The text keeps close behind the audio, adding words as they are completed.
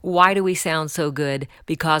Why do we sound so good?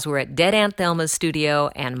 Because we're at Dead Aunt Thelma's studio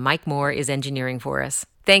and Mike Moore is engineering for us.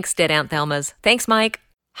 Thanks, Dead Aunt Thelma's. Thanks, Mike.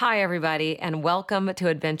 Hi, everybody, and welcome to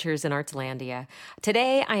Adventures in Artslandia.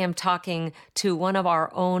 Today, I am talking to one of our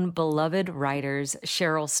own beloved writers,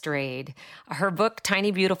 Cheryl Strayed. Her book, Tiny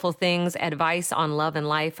Beautiful Things, Advice on Love and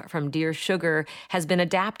Life from Dear Sugar, has been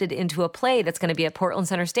adapted into a play that's going to be at Portland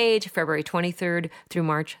Center Stage, February 23rd through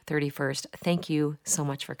March 31st. Thank you so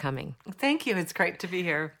much for coming. Thank you. It's great to be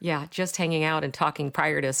here. Yeah, just hanging out and talking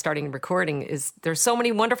prior to starting recording there's so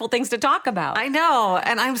many wonderful things to talk about. I know,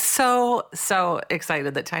 and I'm so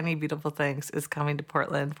excited that Tiny Beautiful Things is coming to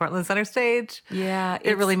Portland Center Stage. Yeah.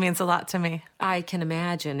 It really means a lot to me. I can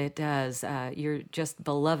imagine it does. You're just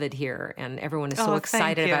beloved here, and everyone is so Oh,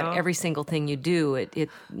 excited thank about you. every single thing you do.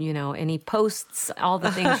 Any posts, all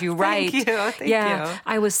the things you write. Thank you.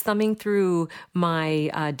 I was thumbing through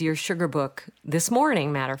my Dear Sugar book this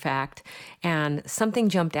morning, matter of fact, and something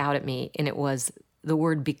jumped out at me, and it was the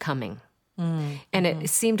word becoming. And it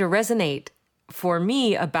seemed to resonate for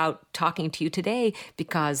me about talking to you today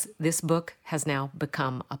because this book has now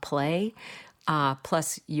become a play,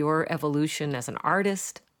 plus your evolution as an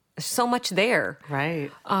artist. There's so much there. Right.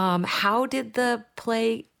 How did the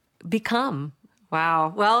play become?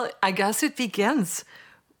 Wow. Well, I guess it begins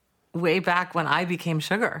way back when I became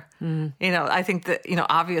Sugar. I think that,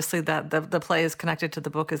 obviously that the play is connected to the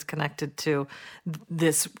book, is connected to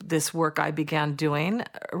this work I began doing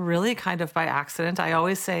really kind of by accident. I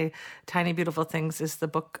always say Tiny Beautiful Things is the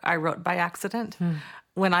book I wrote by accident.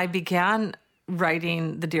 When I began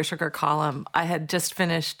writing the Dear Sugar column, I had just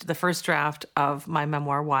finished the first draft of my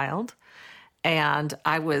memoir, Wild, and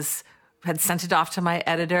I had sent it off to my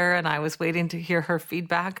editor, and I was waiting to hear her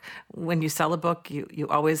feedback. When you sell a book, you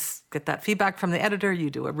always get that feedback from the editor.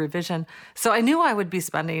 You do a revision. So I knew I would be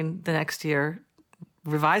spending the next year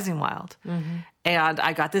revising Wild. And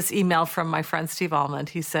I got this email from my friend Steve Almond.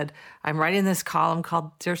 He said, I'm writing this column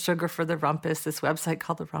called Dear Sugar for the Rumpus, this website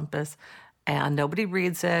called The Rumpus, and nobody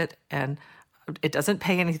reads it, and it doesn't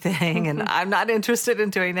pay anything, and I'm not interested in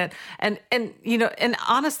doing it. And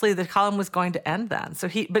honestly, the column was going to end then.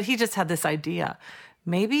 But he just had this idea.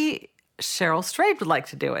 Maybe Cheryl Strayed would like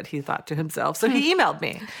to do it, he thought to himself. So he emailed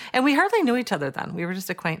me. And we hardly knew each other then. We were just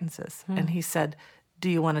acquaintances. And he said, do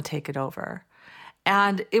you want to take it over?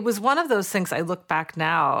 And it was one of those things I look back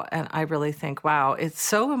now and I really think, wow, it's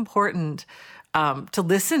so important to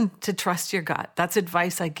listen, to trust your gut. That's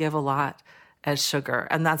advice I give a lot as Sugar.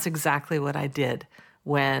 And that's exactly what I did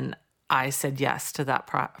when I said yes to that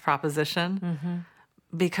proposition.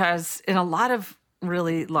 Because in a lot of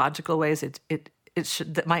really logical ways,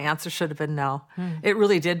 my answer should have been no. It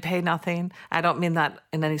really did pay nothing. I don't mean that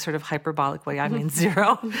in any sort of hyperbolic way. I mean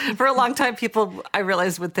zero. For a long time, people, I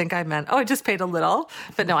realized, would think I meant, it just paid a little.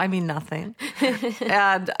 But no, I mean nothing.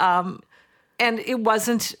 And it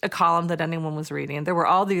wasn't a column that anyone was reading. There were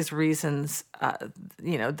all these reasons,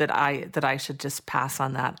 that I should just pass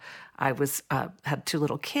on that. I had 2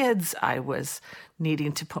 little kids. I was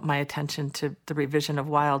needing to put my attention to the revision of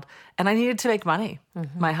Wild, and I needed to make money.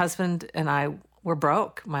 My husband and I were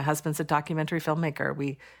broke. My husband's a documentary filmmaker.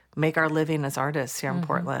 We make our living as artists here in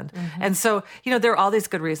Portland. And so, there are all these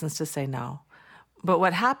good reasons to say no. But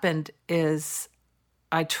what happened is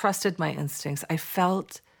I trusted my instincts. I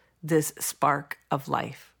felt this spark of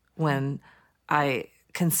life when I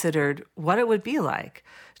considered what it would be like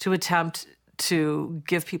to attempt to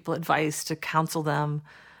give people advice, to counsel them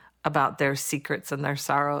about their secrets and their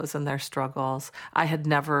sorrows and their struggles. I had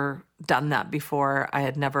never done that before. I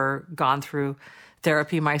had never gone through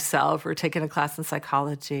therapy myself or taken a class in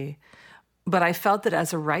psychology. But I felt that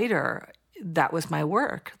as a writer, that was my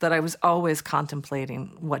work, that I was always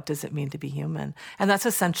contemplating, what does it mean to be human? And that's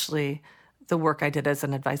essentially the work I did as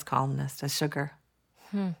an advice columnist, as Sugar.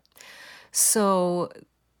 So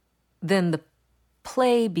then the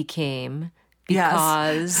play became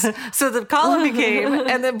because... Yes. So the column became,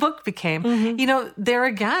 and the book became, there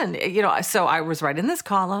again, so I was writing this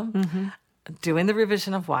column, doing the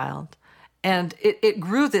revision of Wild, and it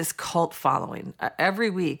grew this cult following. Every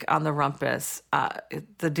week on the Rumpus,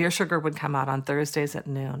 the Dear Sugar would come out on Thursdays at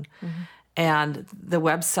noon. And the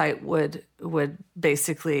website would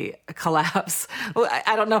basically collapse.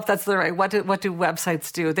 I don't know if that's the right. What do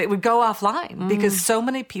websites do? They would go offline because so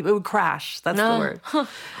many people, it would crash. That's the word.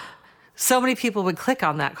 So many people would click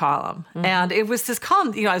on that column. And it was this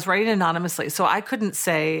column, I was writing anonymously. So I couldn't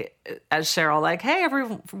say as Cheryl, like, hey,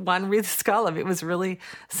 everyone, read this column. It was really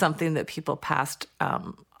something that people passed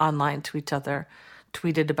online to each other,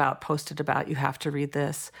 tweeted about, posted about, you have to read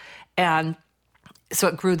this. And so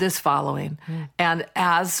it grew this following. And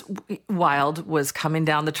as Wild was coming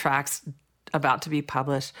down the tracks, about to be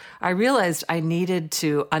published, I realized I needed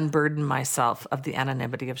to unburden myself of the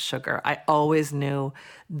anonymity of sugar. I always knew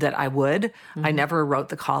that I would. I never wrote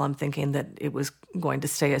the column thinking that it was going to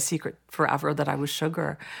stay a secret forever that I was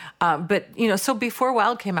sugar. But, so before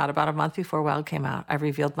Wild came out, about a month before Wild came out, I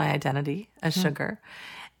revealed my identity as sugar.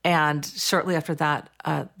 And shortly after that,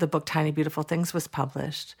 the book Tiny Beautiful Things was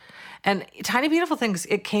published. And Tiny Beautiful Things,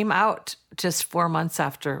 it came out just 4 months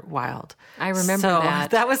after Wild. I remember that.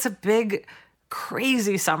 That was a big,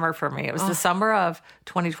 crazy summer for me. It was the summer of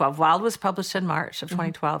 2012. Wild was published in March of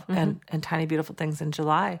 2012 and Tiny Beautiful Things in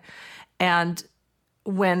July. And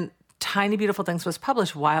when Tiny Beautiful Things was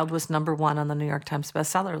published, Wild was #1 on the New York Times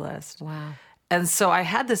bestseller list. Wow. And so I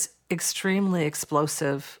had this extremely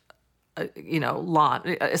explosive launch,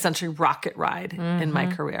 essentially rocket ride in my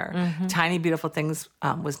career. Tiny Beautiful Things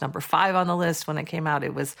was #5 on the list when it came out.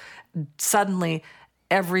 It was suddenly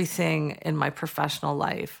everything in my professional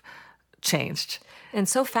life changed. And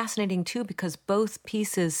so fascinating, too, because both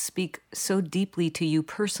pieces speak so deeply to you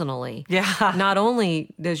personally. Yeah. Not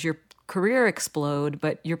only does your career explode,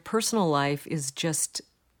 but your personal life is just,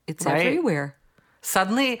 it's Right. everywhere.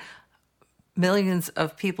 Suddenly, millions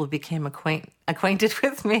of people became acquainted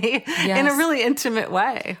with me in a really intimate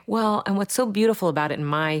way. Well, and what's so beautiful about it, in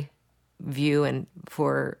my view, and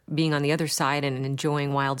for being on the other side and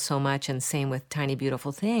enjoying Wild so much, and same with Tiny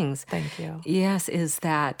Beautiful Things. Thank you. Yes, is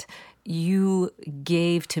that you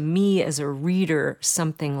gave to me as a reader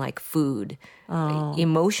something like food,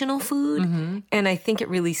 emotional food. And I think it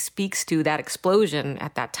really speaks to that explosion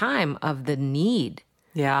at that time of the need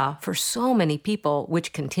Yeah, for so many people,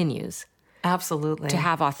 which continues, absolutely. to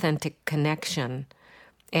have authentic connection.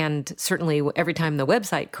 And certainly every time the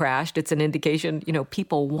website crashed, it's an indication,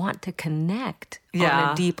 people want to connect on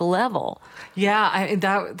Yeah. a deep level. Yeah,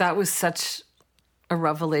 that was such a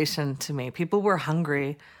revelation to me. People were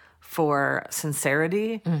hungry for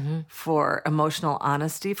sincerity, for emotional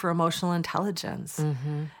honesty, for emotional intelligence.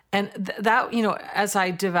 And that, as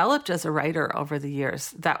I developed as a writer over the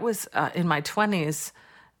years, that was in my 20s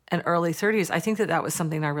and early 30s, I think that was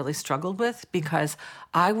something I really struggled with, because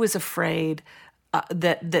I was afraid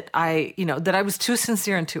that I was too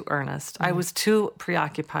sincere and too earnest. I was too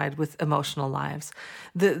preoccupied with emotional lives.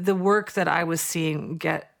 The work that I was seeing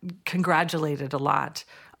get congratulated a lot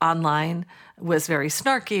online was very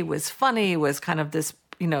snarky, was funny, was kind of this,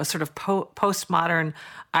 sort of postmodern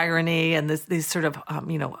irony and these sort of,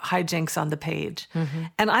 hijinks on the page.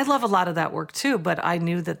 And I love a lot of that work too, but I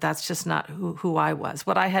knew that that's just not who I was.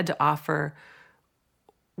 What I had to offer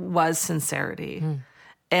was sincerity.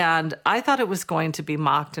 And I thought it was going to be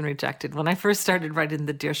mocked and rejected. When I first started writing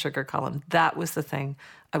the Dear Sugar column, that was the thing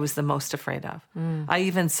I was the most afraid of. I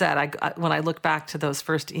even said, when I look back to those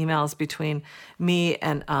first emails between me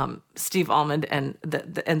and Steve Almond and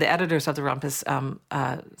the editors of the Rumpus,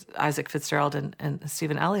 Isaac Fitzgerald and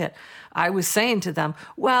Stephen Elliott, I was saying to them,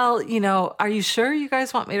 well, are you sure you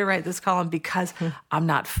guys want me to write this column? Because I'm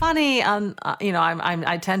not funny.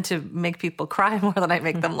 I tend to make people cry more than I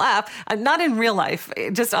make them laugh. I'm not in real life,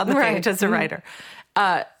 just on the page as a writer.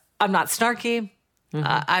 I'm not snarky.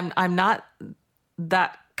 I'm not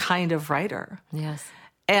that kind of writer. Yes.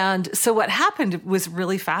 And so what happened was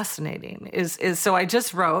really fascinating is so I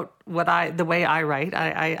just wrote the way I write.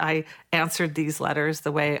 I answered these letters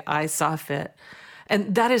the way I saw fit.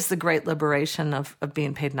 And that is the great liberation of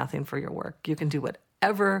being paid nothing for your work. You can do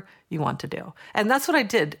whatever you want to do. And that's what I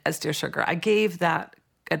did as Dear Sugar. I gave that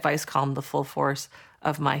advice column the full force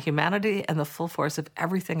of my humanity and the full force of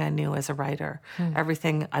everything I knew as a writer,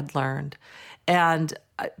 everything I'd learned. And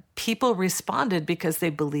people responded because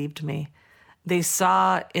they believed me. They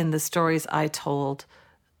saw in the stories I told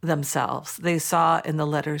themselves. They saw in the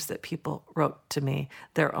letters that people wrote to me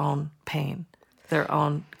their own pain, their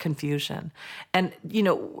own confusion. And,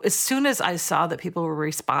 as soon as I saw that people were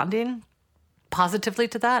responding positively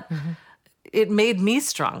to that, it made me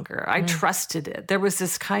stronger. I trusted it. There was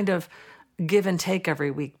this kind of give and take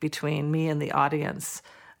every week between me and the audience.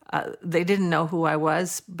 They didn't know who I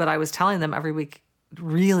was, but I was telling them every week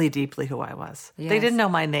really deeply who I was. Yes. They didn't know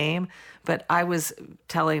my name, but I was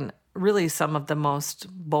telling really some of the most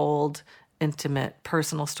bold, intimate,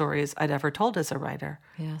 personal stories I'd ever told as a writer.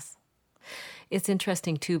 Yes. It's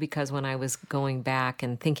interesting, too, because when I was going back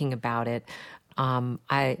and thinking about it,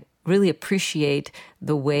 I really appreciate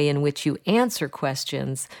the way in which you answer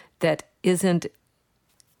questions that isn't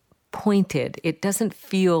pointed. It doesn't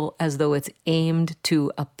feel as though it's aimed to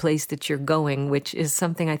a place that you're going, which is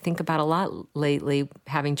something I think about a lot lately,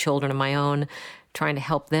 having children of my own, trying to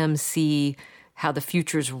help them see how the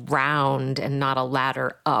future's round and not a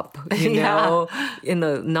ladder up, you know? In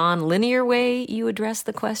the non-linear way you address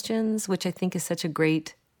the questions, which I think is such a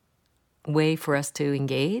great way for us to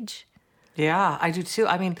engage. Yeah, I do too.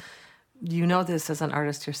 I mean, you know this as an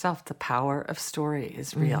artist yourself, the power of story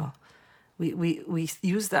is real. We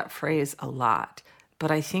use that phrase a lot, but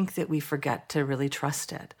I think that we forget to really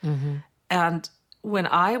trust it. And when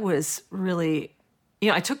I was really,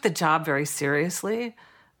 I took the job very seriously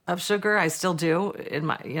of Sugar. I still do. In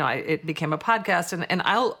my, it became a podcast, and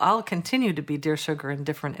I'll continue to be Dear Sugar in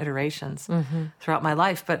different iterations throughout my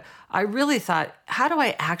life. But I really thought, how do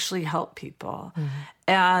I actually help people?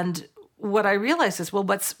 And what I realized is, well,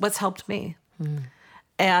 what's helped me?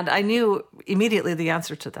 And I knew immediately the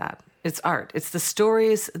answer to that. It's art. It's the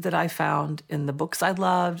stories that I found in the books I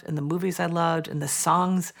loved, in the movies I loved, in the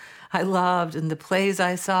songs I loved, in the plays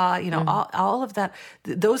I saw, all of that.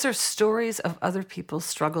 Those are stories of other people's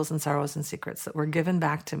struggles and sorrows and secrets that were given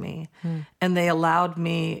back to me. And they allowed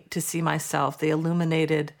me to see myself. They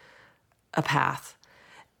illuminated a path.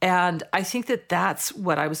 And I think that that's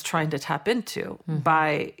what I was trying to tap into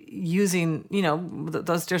by using,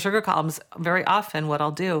 those Dear Sugar columns. Very often what I'll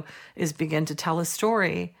do is begin to tell a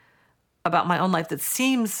story about my own life that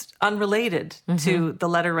seems unrelated to the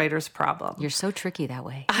letter writer's problem. You're so tricky that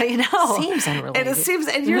way. I know. Seems unrelated.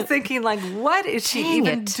 And you're thinking like, what is she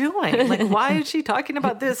even doing? Like, why is she talking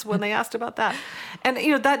about this when they asked about that? And,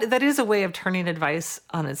 that is a way of turning advice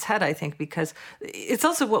on its head, I think, because it's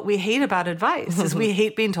also what we hate about advice is we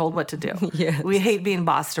hate being told what to do. Yes. We hate being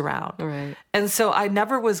bossed around. Right. And so I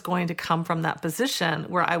never was going to come from that position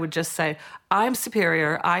where I would just say, I'm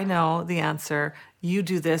superior. I know the answer. You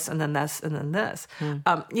do this, and then this, and then this.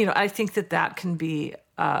 I think that can be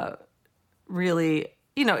really,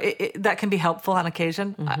 that can be helpful on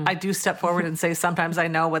occasion. I do step forward and say, sometimes I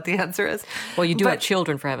know what the answer is. Well, you do have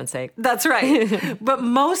children, for heaven's sake. That's right. But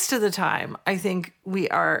most of the time, I think we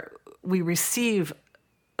receive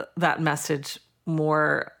that message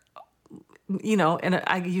more,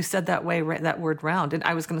 and you said that way, that word round, and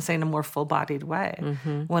I was going to say in a more full-bodied way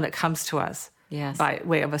when it comes to us. Yes. By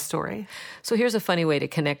way of a story. So here's a funny way to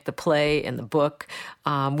connect the play and the book.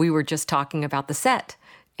 We were just talking about the set.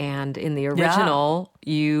 And in the original,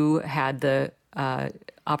 you had the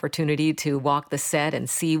opportunity to walk the set and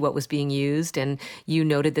see what was being used. And you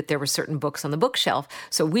noted that there were certain books on the bookshelf.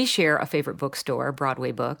 So we share a favorite bookstore,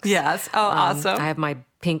 Broadway Books. Yes. Oh, awesome. I have my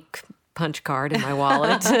pink punch card in my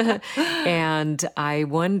wallet. And I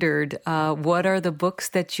wondered, what are the books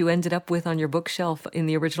that you ended up with on your bookshelf in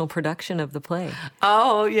the original production of the play?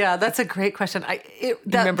 Oh, yeah, that's a great question.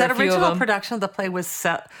 That original production of the play was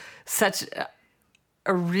such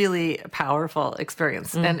a really powerful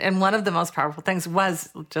experience. And one of the most powerful things was,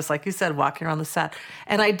 just like you said, walking around the set.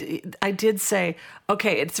 And I did say,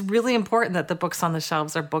 okay, it's really important that the books on the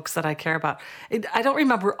shelves are books that I care about. I don't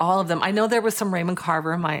remember all of them. I know there was some Raymond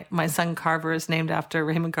Carver. My son Carver is named after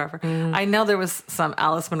Raymond Carver. I know there was some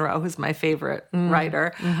Alice Munro, who's my favorite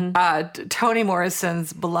writer. Toni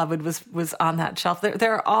Morrison's Beloved was on that shelf.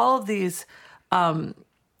 There are all of these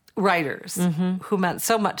writers who meant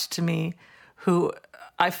so much to me, who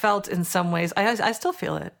I felt in some ways, I still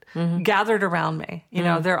feel it, gathered around me.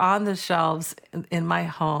 They're on the shelves in my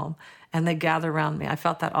home, and they gather around me. I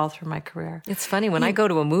felt that all through my career. It's funny, when I go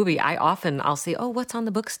to a movie, I'll say, oh, what's on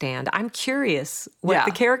the book stand? I'm curious what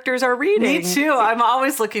the characters are reading. Me too. I'm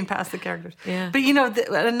always looking past the characters. Yeah. But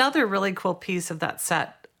another really cool piece of that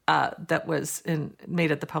set that was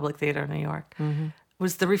made at the Public Theater in New York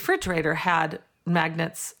was the refrigerator had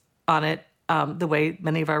magnets on it, the way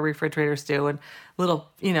many of our refrigerators do, and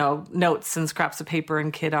little, notes and scraps of paper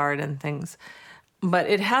and kid art and things. But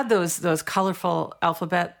it had those colorful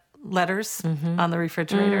alphabet letters on the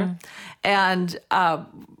refrigerator. And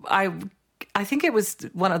I think it was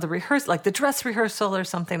one of the rehearsals, like the dress rehearsal or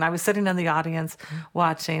something. I was sitting in the audience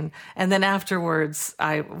watching. And then afterwards,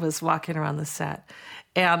 I was walking around the set.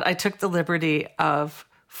 And I took the liberty of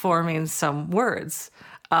forming some words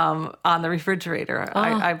on the refrigerator.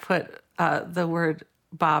 I put the word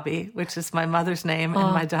Bobby, which is my mother's name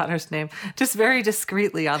and my daughter's name, just very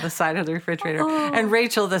discreetly on the side of the refrigerator. And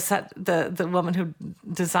Rachel, the woman who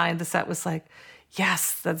designed the set, was like,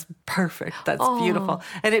 yes, that's perfect. That's beautiful.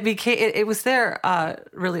 And it was there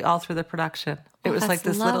really all through the production. It was like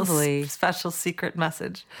this lovely little special secret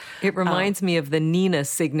message. It reminds me of the Nina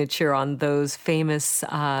signature on those famous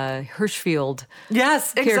Hirschfeld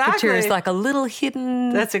caricatures, like a little hidden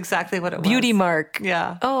That's exactly what it was. Beauty mark.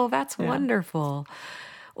 Yeah. Oh, that's wonderful.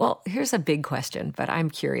 Well, here's a big question, but I'm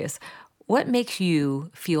curious. What makes you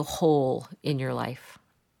feel whole in your life?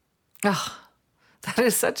 Oh, that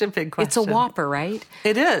is such a big question. It's a whopper, right?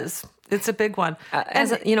 It is. It's a big one.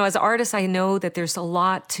 As artists, I know that there's a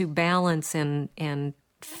lot to balance and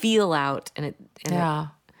feel out. Yeah.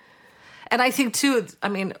 And I think too, I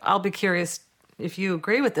mean, I'll be curious if you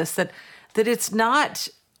agree with this, that it's not,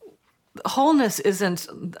 wholeness isn't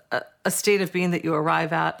a state of being that you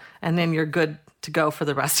arrive at and then you're good to go for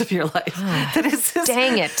the rest of your life. That is just,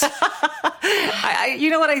 dang it. you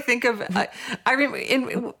know what I think of? I remember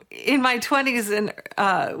in my 20s, and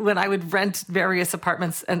when I would rent various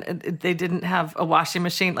apartments and they didn't have a washing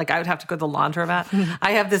machine, like I would have to go to the laundromat.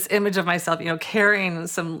 I have this image of myself, carrying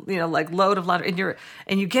some, like load of laundry,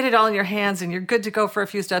 and you get it all in your hands, and you're good to go for a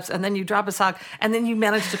few steps, and then you drop a sock, and then you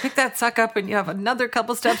manage to pick that sock up, and you have another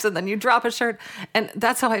couple steps, and then you drop a shirt, and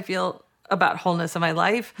that's how I feel about wholeness in my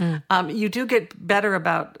life. You do get better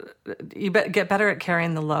get better at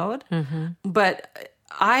carrying the load. But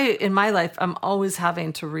in my life, I'm always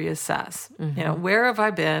having to reassess, where have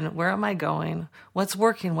I been? Where am I going? What's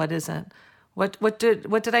working? What isn't? What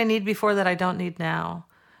did I need before that I don't need now?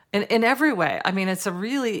 In every way. I mean, it's a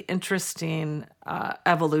really interesting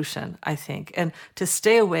evolution, I think. And to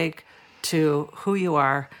stay awake to who you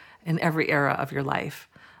are in every era of your life.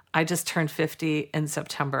 I just turned 50 in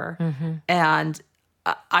September, and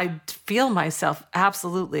I feel myself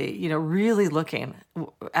absolutely, really looking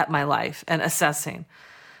at my life and assessing.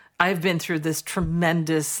 I've been through this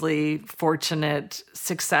tremendously fortunate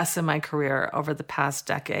success in my career over the past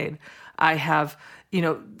decade. I have,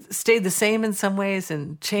 stayed the same in some ways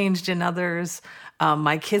and changed in others.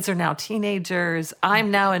 My kids are now teenagers.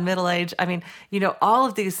 I'm now in middle age. I mean, all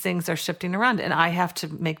of these things are shifting around, and I have to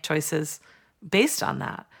make choices based on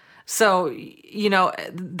that. So,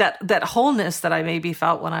 that wholeness that I maybe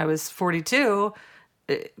felt when I was 42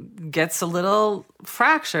 gets a little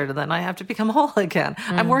fractured, and then I have to become whole again.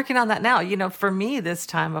 I'm working on that now. For me, this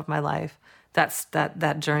time of my life, that's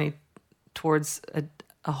that journey towards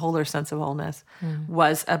a wholer sense of wholeness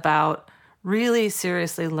was about really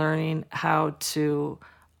seriously learning how to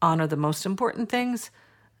honor the most important things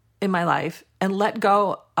in my life and let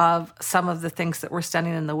go of some of the things that were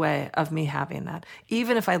standing in the way of me having that,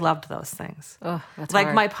 even if I loved those things. Oh, that's like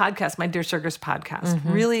hard. My podcast, my Dear Sugars podcast,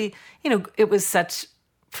 really, it was such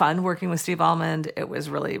fun working with Steve Almond. It was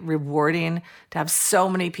really rewarding to have so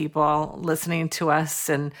many people listening to us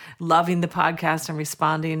and loving the podcast and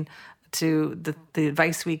responding to the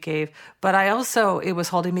advice we gave. But it was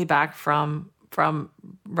holding me back from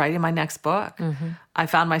writing my next book. I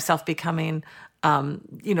found myself becoming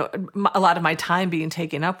a lot of my time being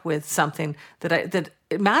taken up with something that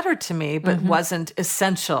it mattered to me, but wasn't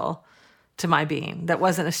essential to my being. That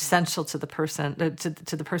wasn't essential to the person,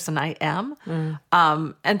 to the person I am,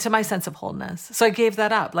 and to my sense of wholeness. So I gave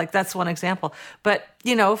that up. Like, that's one example. But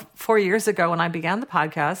 4 years ago when I began the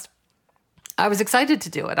podcast, I was excited to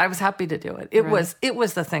do it. I was happy to do it. It was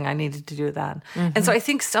the thing I needed to do then. And so I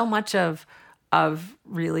think so much of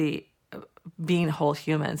really being whole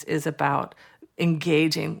humans is about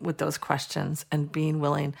engaging with those questions and being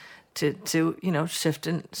willing to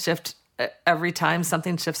shift every time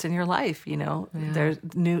something shifts in your life. There's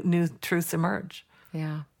new truths emerge.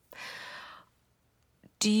 Yeah.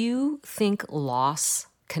 Do you think loss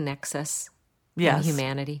connects us in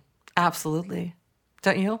humanity? Absolutely.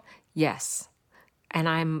 Don't you? Yes. And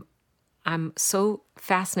I'm so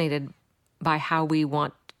fascinated by how we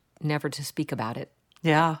want never to speak about it.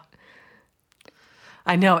 Yeah.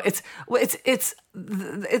 I know it's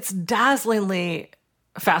dazzlingly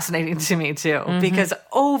fascinating to me too, because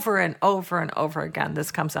over and over and over again, this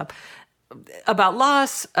comes up about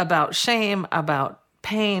loss, about shame, about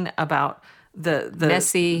pain, about the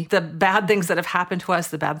messy, the bad things that have happened to us,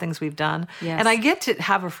 the bad things we've done. Yes. And I get to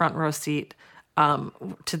have a front row seat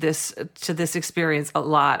to this experience a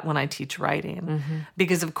lot when I teach writing,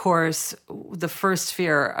 because of course the first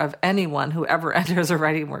fear of anyone who ever enters a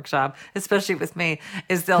writing workshop, especially with me,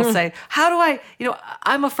 is they'll say, "How do I?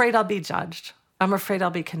 I'm afraid I'll be judged. I'm afraid I'll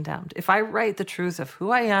be condemned. If I write the truth of who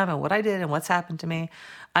I am and what I did and what's happened to me,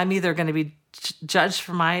 I'm either going to be judged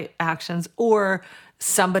for my actions, or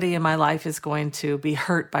somebody in my life is going to be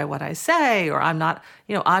hurt by what I say, or I'm not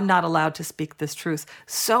allowed to speak this truth."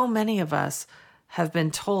 So many of us have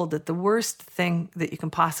been told that the worst thing that you can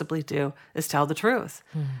possibly do is tell the truth.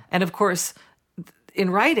 And of course, in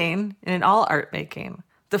writing and in all art making,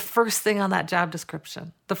 the first thing on that job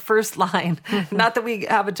description, the first line, not that we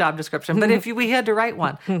have a job description, but if we had to write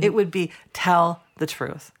one, it would be tell the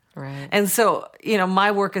truth. Right. And so,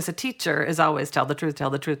 my work as a teacher is always tell the truth, tell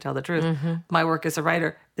the truth, tell the truth. My work as a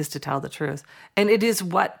writer is to tell the truth. And it is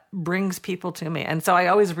what brings people to me. And so I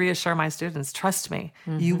always reassure my students, trust me,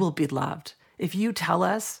 you will be loved. If you tell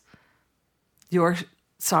us your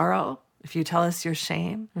sorrow, if you tell us your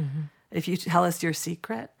shame, if you tell us your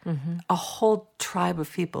secret, a whole tribe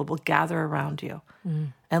of people will gather around you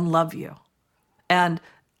and love you. And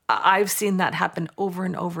I've seen that happen over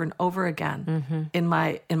and over and over again in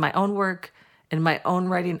my own work, in my own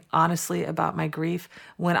writing, honestly, about my grief.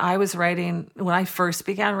 When I first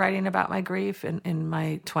began writing about my grief in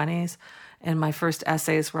my 20s, and my first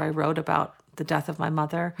essays where I wrote about the death of my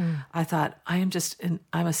mother, I thought, I'm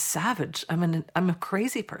a savage. I'm a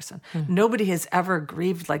crazy person. Nobody has ever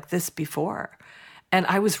grieved like this before. And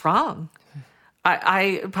I was wrong.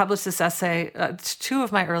 I published this essay, two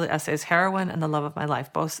of my early essays, Heroine and The Love of My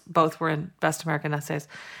Life. Both were in Best American Essays.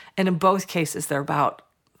 And in both cases, they're about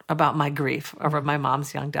my grief over my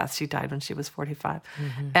mom's young death. She died when she was 45.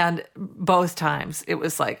 And both times it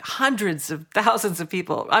was like hundreds of thousands of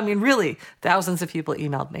people. I mean, really, thousands of people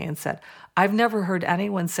emailed me and said, I've never heard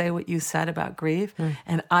anyone say what you said about grief.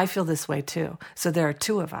 And I feel this way too. So there are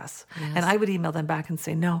two of us. Yes. And I would email them back and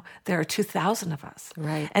say, no, there are 2,000 of us.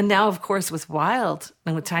 Right. And now, of course, with Wild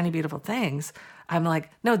and with Tiny Beautiful Things, I'm like,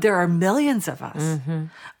 no, there are millions of us.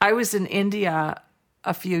 I was in India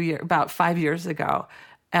about 5 years ago,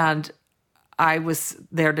 and I was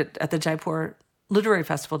there at the Jaipur Literary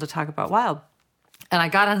Festival to talk about Wild. And I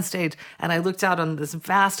got on stage and I looked out on this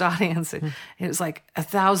vast audience. And it was like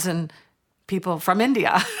 1,000 people from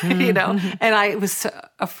India, you know? And I was so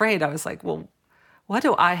afraid. I was like, well, what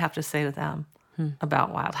do I have to say to them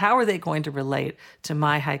about Wild? How are they going to relate to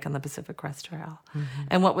my hike on the Pacific Crest Trail?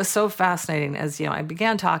 And what was so fascinating is, I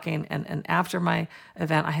began talking, and after my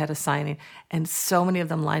event, I had a signing, and so many of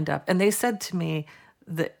them lined up. And they said to me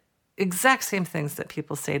the exact same things that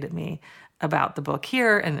people say to me about the book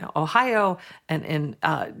here in Ohio and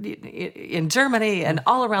in Germany and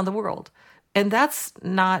all around the world. And that's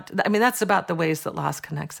about the ways that loss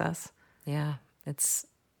connects us. Yeah, it's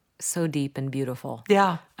so deep and beautiful.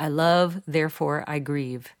 Yeah. I love, therefore I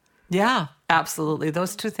grieve. Yeah, absolutely.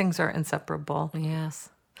 Those two things are inseparable. Yes.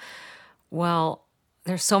 Well,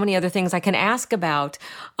 there's so many other things I can ask about.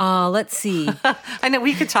 Let's see. I know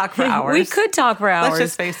we could talk for hours. We could talk for hours. Let's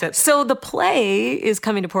just face it. So the play is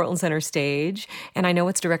coming to Portland Center Stage, and I know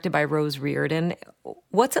it's directed by Rose Reardon.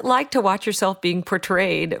 What's it like to watch yourself being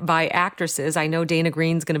portrayed by actresses? I know Dana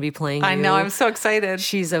Green's going to be playing you. I know. I'm so excited.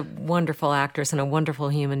 She's a wonderful actress and a wonderful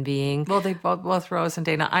human being. Well, they both Rose and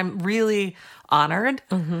Dana. I'm really honored.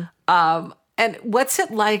 And what's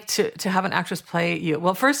it like to have an actress play you?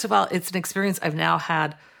 Well, first of all, it's an experience I've now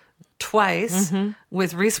had twice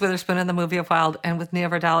with Reese Witherspoon in the movie of Wild and with Nia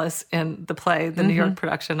Vardalos in the play, the New York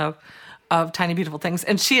production of Tiny Beautiful Things.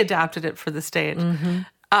 And she adapted it for the stage.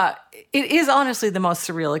 It is honestly the most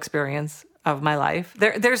surreal experience of my life.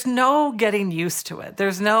 There's no getting used to it.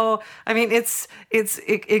 It's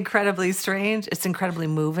incredibly strange. It's incredibly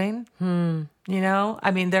moving.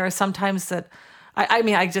 There are some times that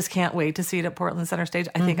I just can't wait to see it at Portland Center Stage.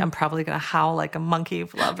 I think I'm probably going to howl like a monkey,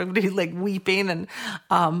 like weeping and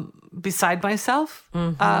beside myself,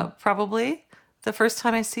 probably the first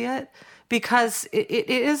time I see it, because it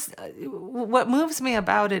is what moves me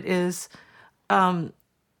about it is,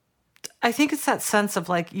 I think it's that sense of,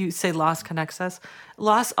 like you say, loss connects us.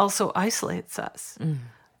 Loss also isolates us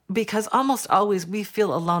because almost always we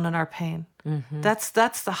feel alone in our pain. That's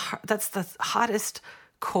the hottest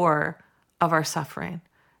core of our suffering,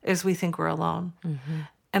 is we think we're alone.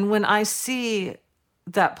 And when I see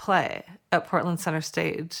that play at Portland Center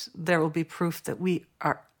Stage, there will be proof that we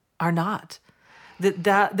are not.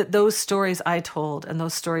 That those stories I told and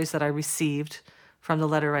those stories that I received from the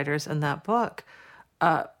letter writers in that book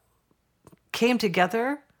came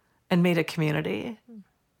together and made a community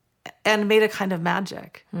and made a kind of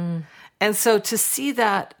magic. And so to see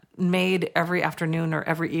that made every afternoon or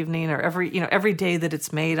every evening or every day that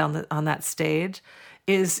it's made on that stage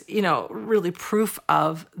is, really proof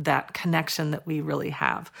of that connection that we really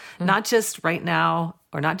have. Not just right now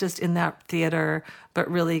or not just in that theater,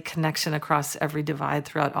 but really connection across every divide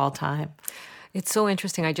throughout all time. It's so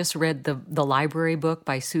interesting. I just read the library book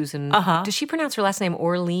by Susan. Does she pronounce her last name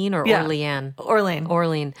Orlean or Orlean?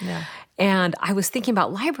 Orlean. Yeah. And I was thinking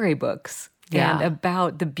about library books. Yeah. And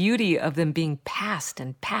about the beauty of them being passed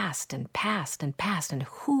and passed and passed and passed, and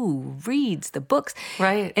who reads the books.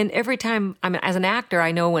 Right. And every time, as an actor,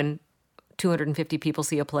 I know when 250 people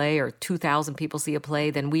see a play or 2,000 people see a play,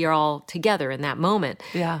 then we are all together in that moment.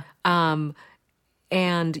 Yeah. And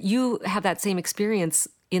you have that same experience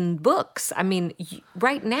in books.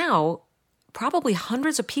 Right now, probably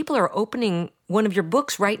hundreds of people are opening one of your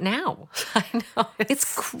books right now. I know.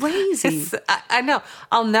 It's crazy. I know.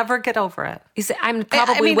 I'll never get over it. I'm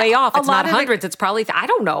probably way off. It's not hundreds. It's probably, I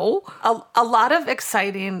don't know. A lot of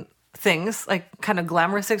exciting things, like kind of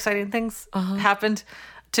glamorous exciting things happened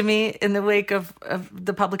to me in the wake of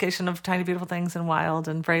the publication of Tiny Beautiful Things and Wild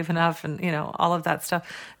and Brave Enough and, all of that stuff.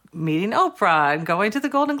 Meeting Oprah and going to the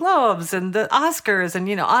Golden Globes and the Oscars and,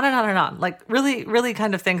 on and on and on. Like really, really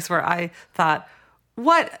kind of things where I thought,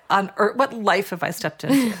 what on earth, what life have I stepped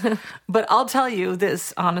into? But I'll tell you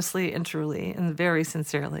this honestly and truly and very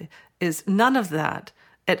sincerely is none of that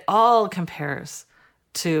at all compares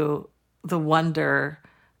to the wonder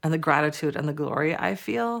and the gratitude and the glory I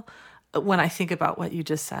feel when I think about what you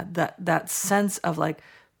just said, that sense of like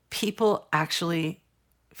people actually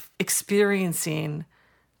experiencing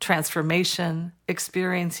transformation,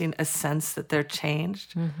 experiencing a sense that they're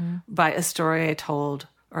changed by a story I told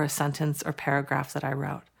or a sentence or paragraph that I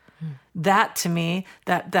wrote. That to me,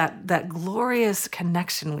 that glorious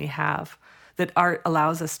connection we have that art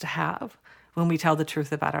allows us to have when we tell the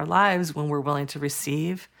truth about our lives, when we're willing to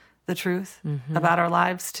receive the truth about our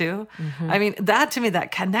lives too. I mean, that to me,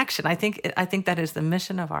 that connection, I think that is the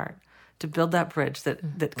mission of art, to build that bridge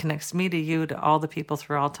that connects me to you, to all the people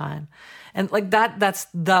through all time. And like that's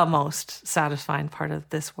the most satisfying part of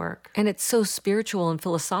this work. And it's so spiritual and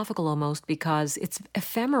philosophical almost because it's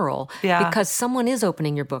ephemeral. Yeah. Because someone is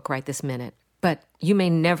opening your book right this minute, but you may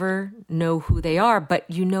never know who they are, but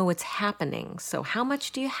you know it's happening. So how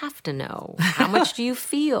much do you have to know? How much do you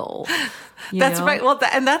feel? That's right. Well,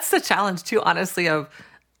 and that's the challenge too, honestly, of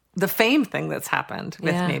the fame thing that's happened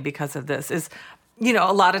with me because of this is,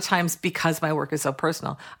 a lot of times because my work is so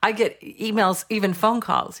personal, I get emails, even phone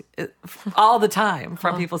calls all the time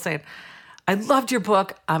from people saying, I loved your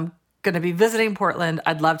book. I'm going to be visiting Portland.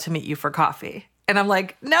 I'd love to meet you for coffee. And I'm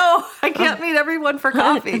like, no, I can't meet everyone for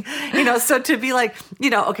coffee. So to be like,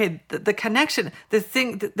 okay, the connection,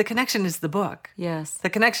 the connection is the book. Yes.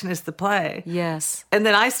 The connection is the play. Yes. And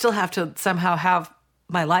then I still have to somehow have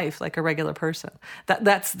my life like a regular person.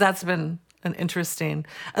 That's been an interesting,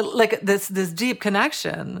 like this deep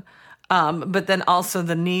connection, but then also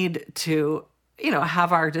the need to,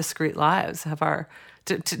 have our discrete lives, have our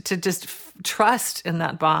to just trust in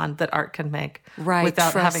that bond that art can make, right?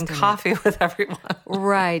 Without having coffee with everyone,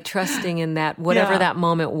 right? Trusting in that whatever that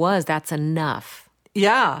moment was, that's enough.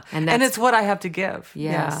 Yeah, and it's what I have to give.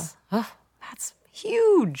 Yes. Yeah. Oh, that's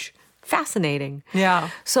huge, fascinating. Yeah.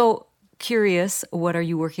 So. Curious, what are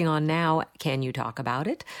you working on now? Can you talk about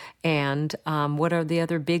it? And what are the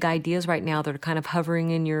other big ideas right now that are kind of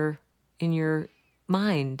hovering in your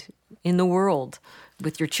mind, in the world,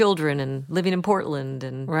 with your children and living in Portland?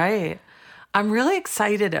 And right, I'm really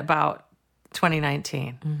excited about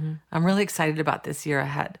 2019. I'm really excited about this year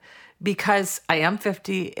ahead because I am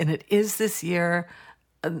 50, and it is this year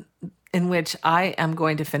in which I am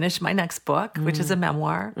going to finish my next book, which is a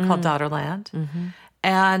memoir called Daughterland,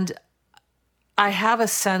 and I have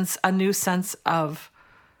a new sense of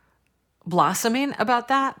blossoming about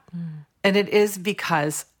that. And it is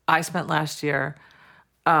because I spent last year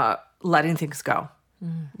letting things go,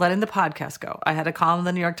 letting the podcast go. I had a column in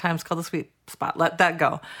the New York Times called The Sweet Spot. Let that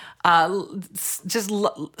go.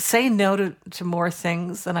 Say no to more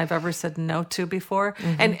things than I've ever said no to before.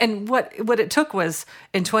 And what it took was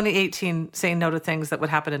in 2018 saying no to things that would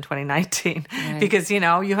happen in 2019, because you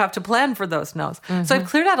have to plan for those no's. So I've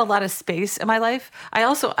cleared out a lot of space in my life.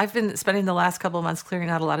 I've been spending the last couple of months clearing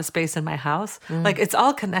out a lot of space in my house. Like it's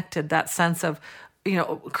all connected. That sense of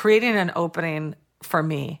creating an opening for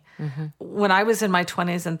me. When I was in my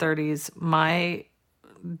 20s and 30s, my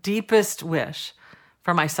deepest wish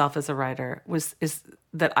for myself as a writer is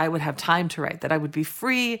that I would have time to write, that I would be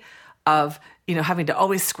free of having to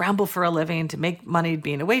always scramble for a living to make money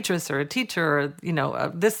being a waitress or a teacher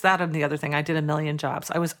or this, that, and the other thing. I did a million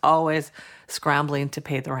jobs. I was always scrambling to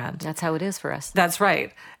pay the rent. That's how it is for us. That's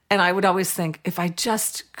right. And I would always think, if I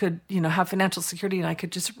just could, have financial security and I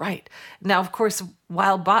could just write. Now, of course,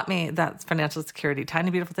 Wild bought me that financial security.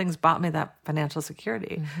 Tiny Beautiful Things bought me that financial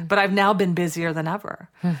security. But I've now been busier than ever.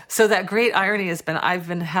 So that great irony has been, I've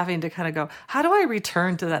been having to kind of go, how do I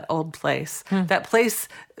return to that old place? That place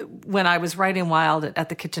when I was writing Wild at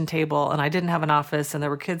the kitchen table and I didn't have an office and there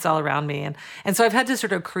were kids all around me. And so I've had to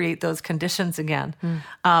sort of create those conditions again,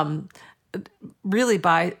 really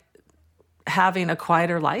by having a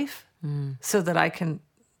quieter life so that I can,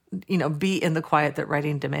 be in the quiet that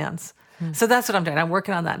writing demands. So that's what I'm doing. I'm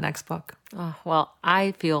working on that next book. Oh, well,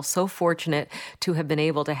 I feel so fortunate to have been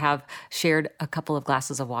able to have shared a couple of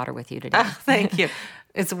glasses of water with you today. Thank you.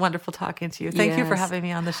 It's wonderful talking to you. Thank you for having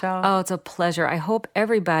me on the show. Oh, it's a pleasure. I hope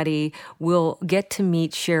everybody will get to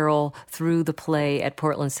meet Cheryl through the play at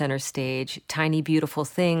Portland Center Stage, Tiny Beautiful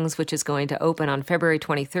Things, which is going to open on February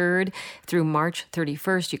 23rd through March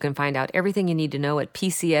 31st. You can find out everything you need to know at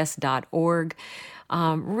pcs.org.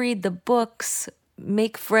 Read the books,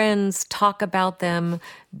 make friends, talk about them,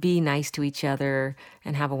 be nice to each other,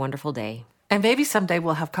 and have a wonderful day. And maybe someday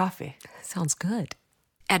we'll have coffee. Sounds good.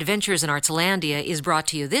 Adventures in Artslandia is brought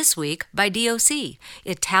to you this week by DOC,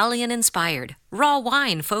 Italian-inspired, raw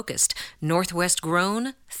wine-focused, Northwest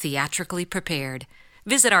grown, theatrically prepared.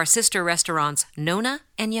 Visit our sister restaurants Nona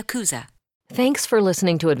and Yakuza. Thanks for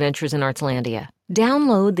listening to Adventures in Artslandia.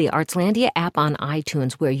 Download the Artslandia app on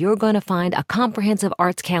iTunes, where you're going to find a comprehensive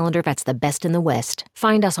arts calendar that's the best in the West.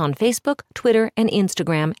 Find us on Facebook, Twitter, and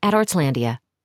Instagram at Artslandia.